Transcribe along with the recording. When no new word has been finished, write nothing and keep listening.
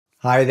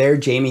Hi there,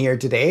 Jamie here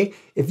today.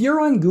 If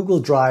you're on Google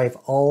Drive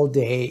all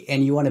day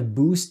and you want to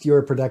boost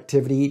your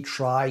productivity,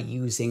 try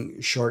using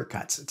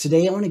shortcuts.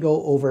 Today I want to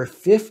go over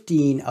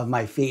 15 of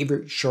my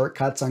favorite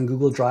shortcuts on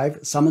Google Drive.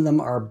 Some of them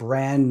are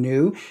brand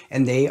new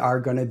and they are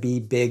going to be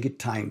big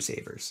time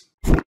savers.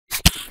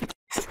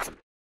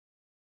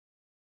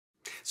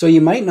 So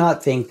you might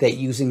not think that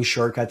using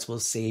shortcuts will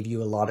save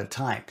you a lot of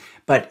time,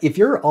 but if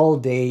you're all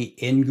day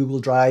in Google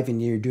Drive and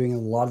you're doing a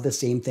lot of the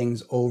same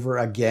things over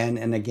again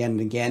and again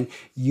and again,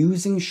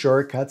 using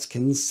shortcuts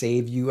can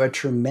save you a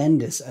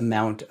tremendous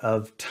amount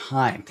of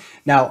time.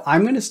 Now,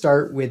 I'm going to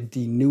start with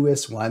the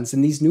newest ones,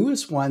 and these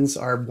newest ones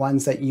are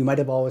ones that you might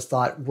have always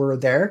thought were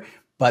there,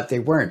 but they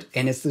weren't.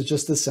 And it's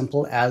just as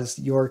simple as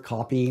you're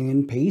copying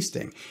and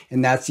pasting.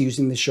 And that's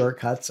using the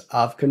shortcuts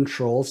of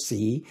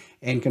Control-C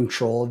and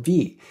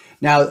Control-V.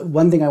 Now,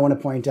 one thing I want to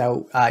point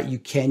out, you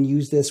can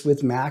use this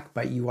with Mac,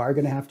 but you are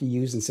going to have to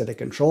use, instead of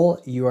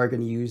Control, you are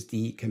going to use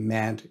the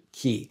Command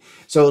key.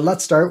 So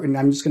let's start, and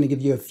I'm just going to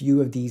give you a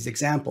few of these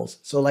examples.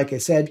 So like I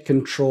said,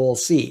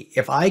 Control-C.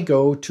 If I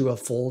go to a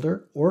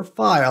folder or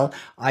file,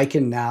 I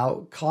can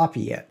now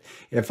copy it.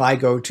 If I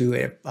go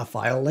to a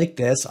file like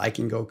this, I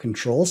can go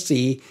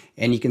Control-C,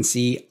 and you can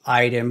see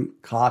item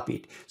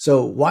copied.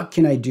 So what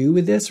can I do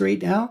with this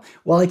right now?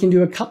 Well, I can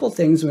do a couple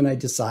things when I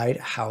decide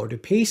how to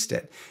paste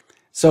it.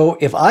 So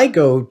if I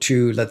go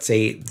to, let's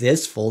say,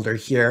 this folder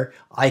here,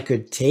 I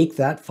could take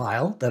that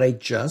file that I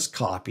just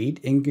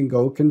copied and can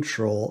go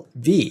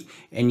Control-V,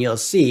 and you'll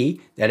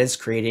see that it's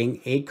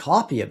creating a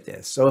copy of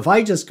this. So if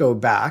I just go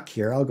back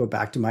here, I'll go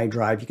back to my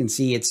drive, you can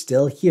see it's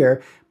still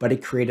here, but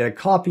it created a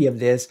copy of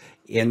this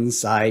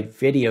inside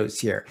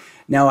videos here.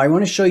 Now I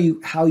want to show you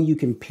how you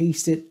can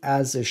paste it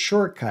as a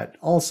shortcut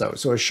also.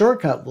 So a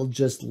shortcut will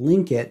just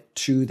link it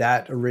to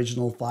that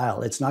original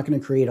file. It's not going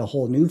to create a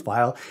whole new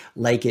file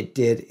like it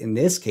did in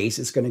this case.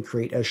 It's going to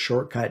create a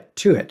shortcut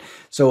to it.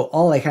 So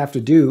all I have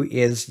to do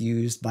is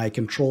use my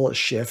Control,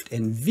 Shift,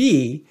 and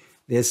V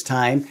this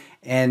time,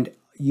 and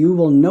you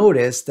will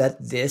notice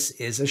that this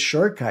is a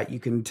shortcut. You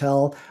can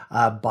tell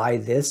by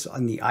this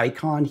on the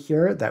icon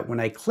here that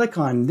when I click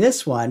on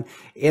this one,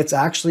 it's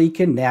actually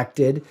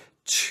connected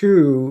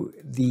to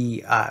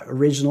the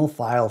original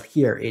file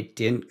here. It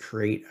didn't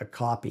create a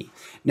copy.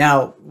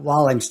 Now,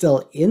 while I'm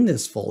still in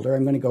this folder,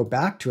 I'm going to go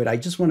back to it. I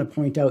just want to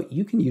point out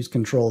you can use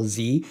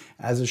Control-Z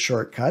as a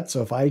shortcut.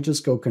 So if I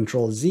just go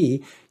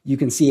Control-Z, you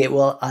can see it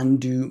will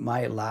undo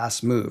my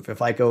last move.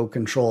 If I go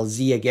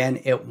Control-Z again,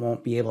 it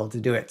won't be able to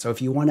do it. So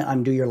if you want to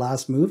undo your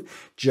last move,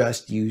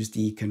 just use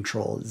the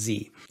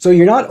Control-Z. So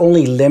you're not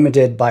only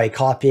limited by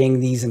copying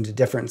these into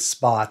different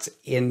spots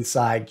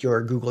inside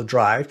your Google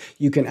Drive,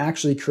 you can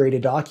actually create a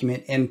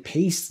document and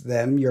paste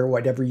them,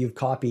 whatever you've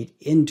copied,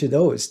 into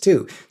those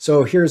too.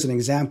 So here's an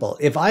example.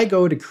 If I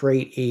go to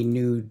create a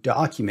new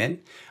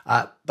document,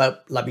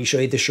 but let me show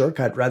you the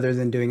shortcut rather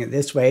than doing it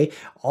this way.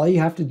 All you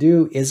have to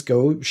do is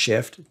go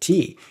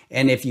Shift-T.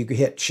 And if you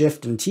hit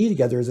Shift and T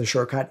together as a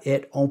shortcut,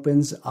 it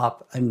opens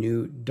up a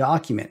new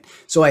document.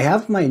 So I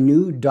have my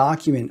new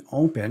document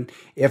open.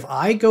 If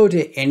I go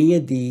to any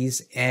of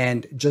these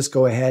and just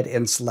go ahead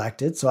and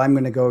select it, so I'm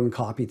going to go and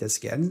copy this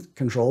again,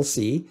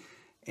 Control-C.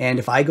 And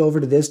if I go over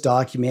to this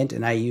document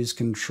and I use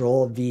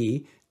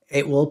Control-V,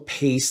 it will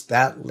paste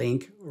that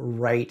link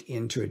right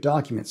into a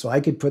document. So I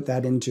could put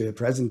that into a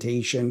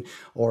presentation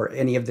or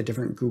any of the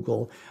different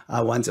Google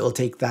ones. It will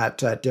take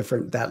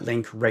that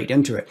link right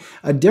into it.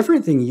 A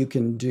different thing you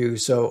can do,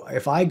 so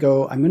if I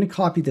go, I'm going to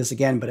copy this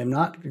again, but I'm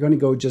not going to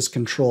go just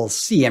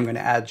Control-C. I'm going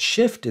to add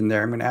Shift in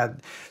there. I'm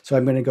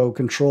going to go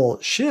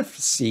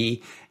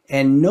Control-Shift-C.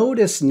 And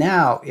notice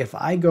now, if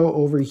I go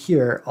over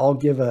here, I'll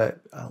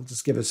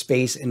just give a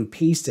space and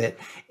paste it.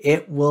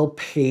 It will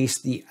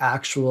paste the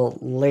actual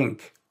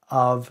link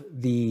of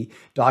the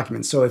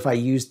document. So if I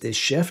use this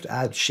Shift,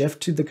 add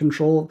Shift to the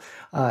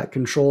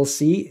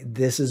Control-C,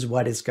 this is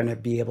what it's going to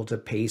be able to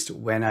paste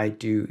when I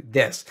do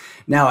this.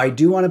 Now, I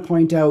do want to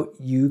point out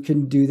you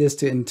can do this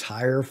to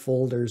entire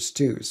folders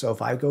too. So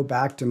if I go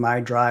back to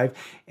my drive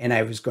and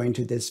I was going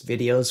to this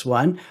videos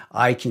one,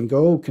 I can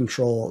go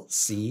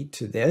Control-C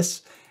to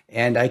this,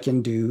 and I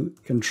can do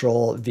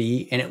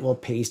Control-V, and it will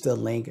paste a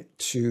link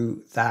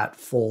to that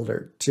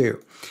folder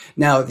too.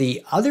 Now,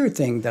 the other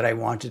thing that I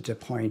wanted to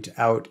point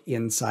out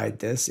inside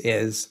this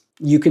is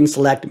you can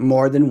select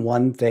more than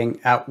one thing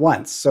at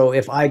once. So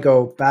if I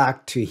go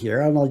back to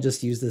here, and I'll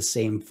just use the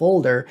same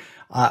folder,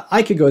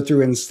 I could go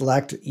through and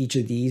select each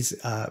of these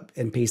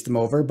and paste them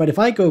over. But if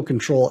I go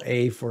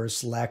Control-A for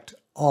select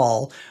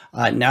all,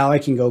 now I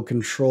can go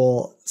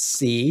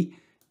Control-C,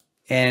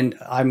 and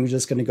I'm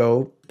just going to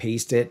go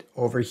paste it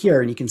over here,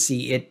 and you can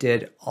see it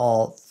did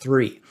all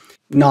three.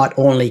 Not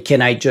only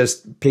can I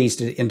just paste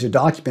it into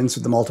documents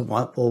with the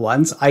multiple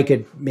ones, I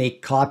could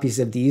make copies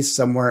of these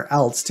somewhere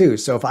else too.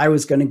 So if I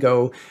was going to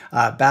go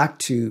back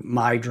to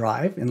my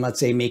drive and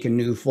let's say make a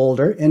new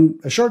folder, and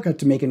a shortcut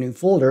to make a new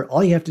folder,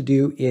 all you have to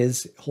do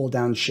is hold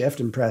down Shift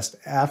and press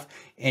F,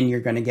 and you're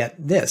going to get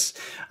this.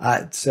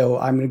 So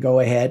I'm going to go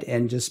ahead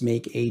and just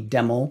make a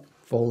demo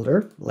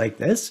folder like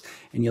this,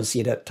 and you'll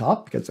see it at the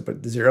top because I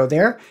put the 0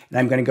 there, and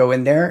I'm going to go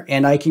in there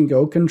and I can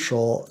go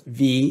Control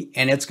V,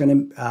 and it's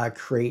going to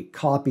create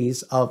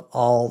copies of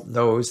all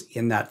those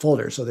in that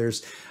folder. So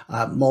there's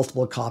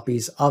multiple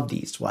copies of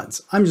these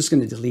ones. I'm just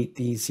going to delete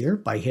these here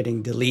by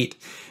hitting delete.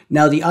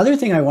 Now, the other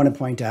thing I want to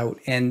point out,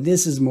 and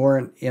this is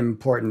more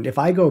important, if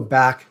I go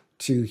back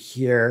to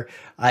here,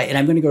 and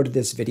I'm going to go to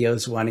this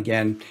videos one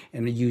again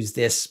and use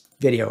this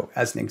video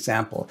as an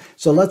example.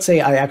 So let's say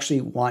I actually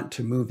want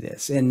to move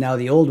this. And now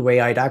the old way,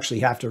 I'd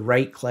actually have to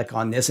right click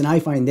on this. And I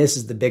find this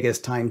is the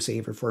biggest time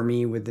saver for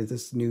me with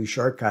this new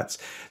shortcuts.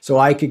 So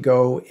I could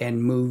go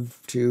and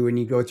move to, and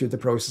you go through the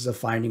process of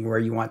finding where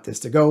you want this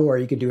to go, or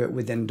you could do it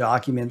within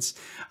documents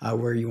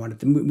where you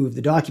wanted to move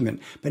the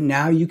document. But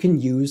now you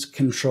can use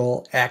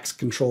Control X,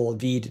 Control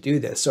V to do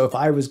this. So if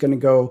I was going to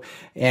go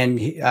and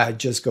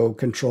just go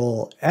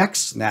Control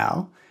X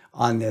now,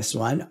 on this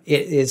one,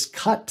 it is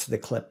cut to the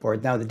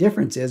clipboard. Now the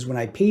difference is when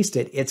I paste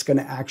it, it's going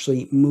to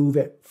actually move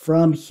it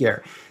from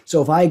here.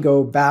 So if I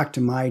go back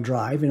to my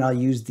drive and I'll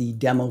use the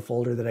demo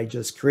folder that I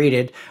just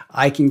created,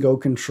 I can go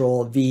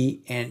Control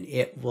V and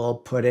it will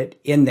put it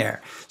in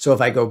there. So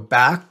if I go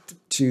back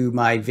to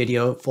my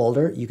video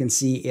folder, you can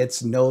see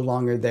it's no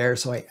longer there.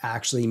 So I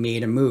actually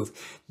made a move.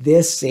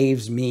 This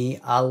saves me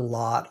a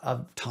lot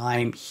of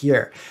time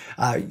here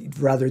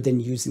rather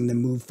than using the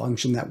move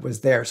function that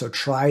was there. So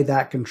try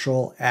that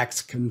Control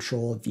X,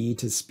 Control V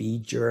to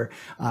speed your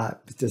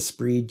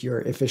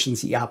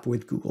efficiency up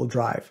with Google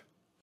Drive.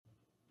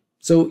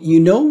 So you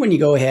know when you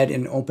go ahead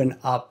and open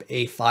up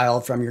a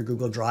file from your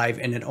Google Drive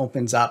and it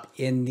opens up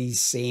in the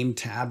same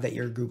tab that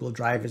your Google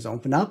Drive is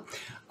open up,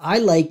 I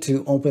like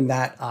to open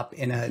that up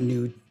in a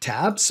new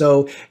tab.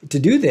 So to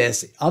do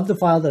this, of the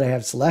file that I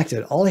have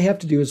selected, all I have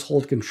to do is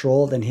hold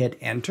Control, then hit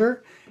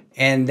Enter,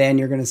 and then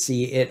you're going to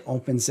see it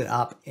opens it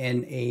up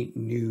in a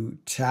new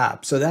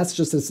tab. So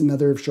that's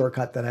another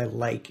shortcut that I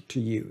like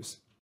to use.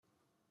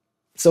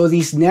 So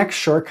these next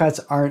shortcuts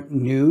aren't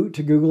new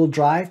to Google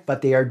Drive,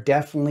 but they are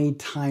definitely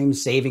time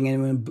saving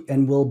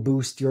and will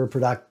boost your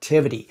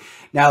productivity.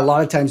 Now, a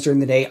lot of times during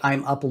the day,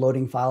 I'm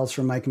uploading files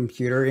from my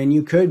computer, and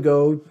you could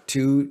go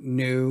to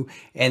new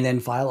and then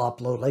file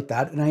upload like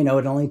that. And I know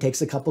it only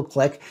takes a couple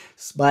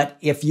clicks, but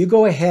if you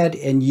go ahead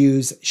and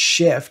use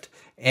Shift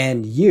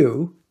and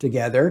U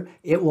together,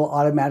 it will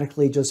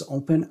automatically just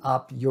open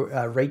up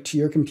your right to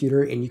your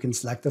computer, and you can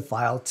select the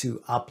file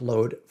to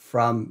upload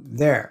from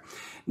there.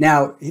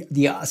 Now,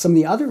 some of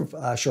the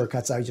other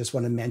shortcuts I just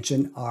want to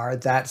mention are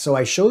that, so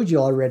I showed you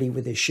already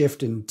with a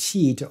Shift and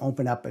T to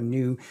open up a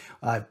new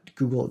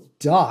Google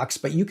Docs,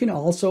 but you can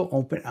also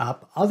open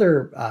up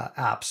other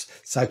apps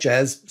such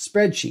as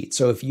spreadsheets.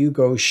 So if you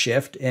go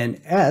Shift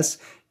and S,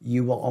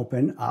 you will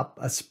open up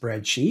a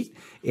spreadsheet.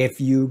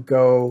 If you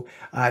go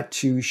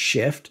to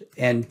Shift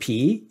and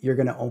P, you're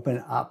going to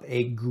open up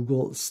a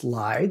Google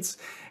Slides.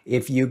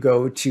 If you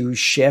go to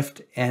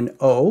Shift and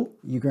O,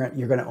 you're going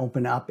to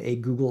open up a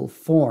Google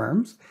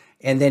Forms.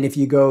 And then if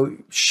you go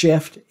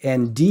Shift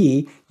and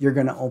D, you're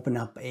going to open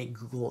up a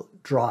Google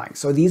Drawing.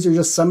 So these are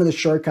just some of the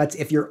shortcuts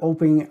if you're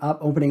opening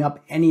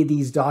up any of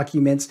these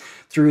documents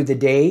through the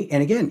day.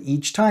 And again,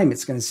 each time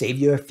it's going to save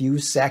you a few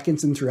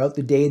seconds, and throughout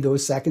the day,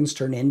 those seconds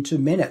turn into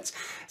minutes.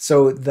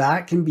 So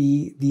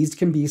these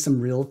can be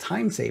some real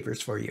time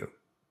savers for you.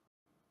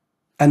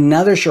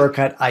 Another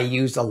shortcut I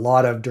use a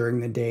lot of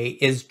during the day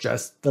is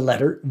just the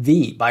letter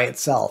V by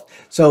itself.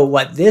 So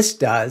what this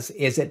does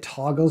is it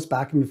toggles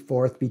back and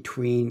forth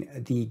between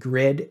the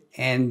grid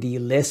and the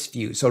list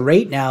view. So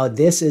right now,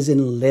 this is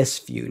in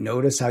list view.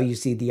 Notice how you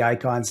see the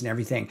icons and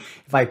everything.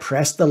 If I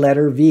press the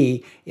letter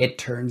V, it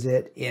turns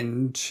it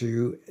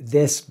into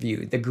this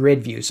view, the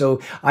grid view. So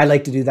I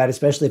like to do that,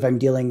 especially if I'm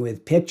dealing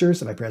with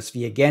pictures. If I press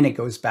V again, it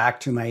goes back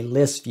to my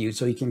list view,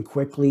 so you can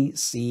quickly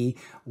see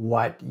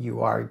what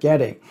you are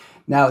getting.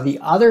 Now, the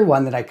other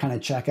one that I kind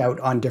of check out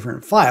on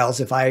different files,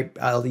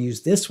 I'll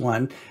use this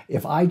one,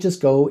 if I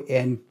just go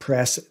and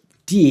press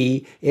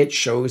D, it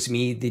shows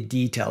me the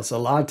details. So a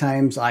lot of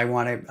times I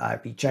want to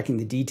be checking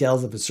the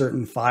details of a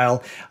certain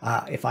file.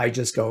 If I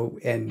just go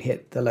and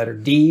hit the letter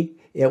D,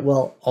 it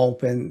will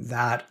open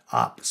that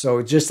up.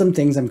 So just some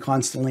things I'm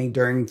constantly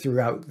doing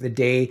throughout the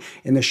day,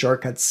 and the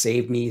shortcuts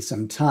save me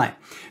some time.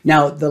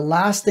 Now, the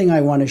last thing I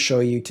want to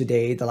show you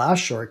today, the last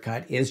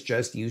shortcut, is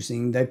just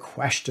using the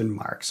question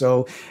mark.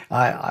 So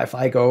if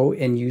I go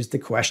and use the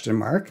question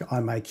mark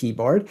on my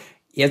keyboard,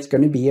 it's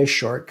going to be a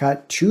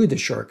shortcut to the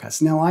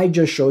shortcuts. Now, I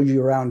just showed you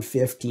around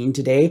 15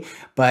 today,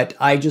 but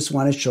I just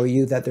want to show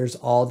you that there's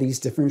all these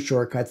different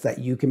shortcuts that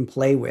you can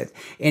play with.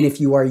 And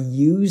if you are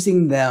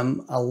using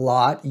them a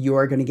lot, you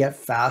are going to get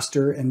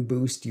faster and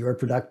boost your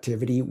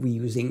productivity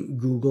using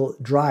Google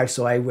Drive.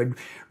 So I would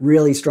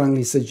really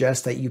strongly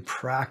suggest that you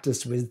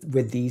practice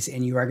with these,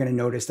 and you are going to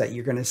notice that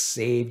you're going to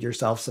save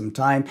yourself some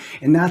time.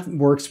 And that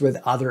works with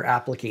other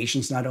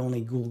applications, not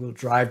only Google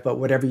Drive, but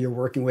whatever you're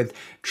working with.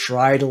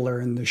 Try to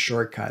learn the shortcuts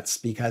shortcuts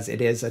because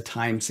it is a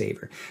time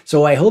saver.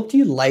 So I hope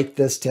you like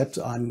this tips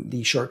on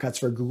the shortcuts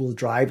for Google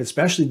Drive,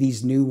 especially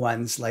these new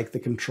ones like the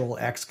Control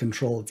X,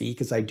 Control V,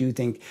 because I do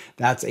think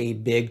that's a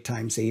big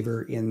time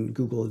saver in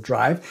Google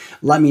Drive.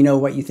 Let me know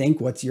what you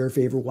think. What's your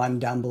favorite one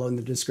down below in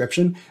the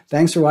description.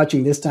 Thanks for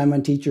watching this time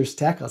on Teachers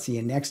Tech. I'll see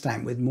you next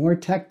time with more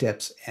tech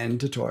tips and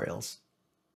tutorials.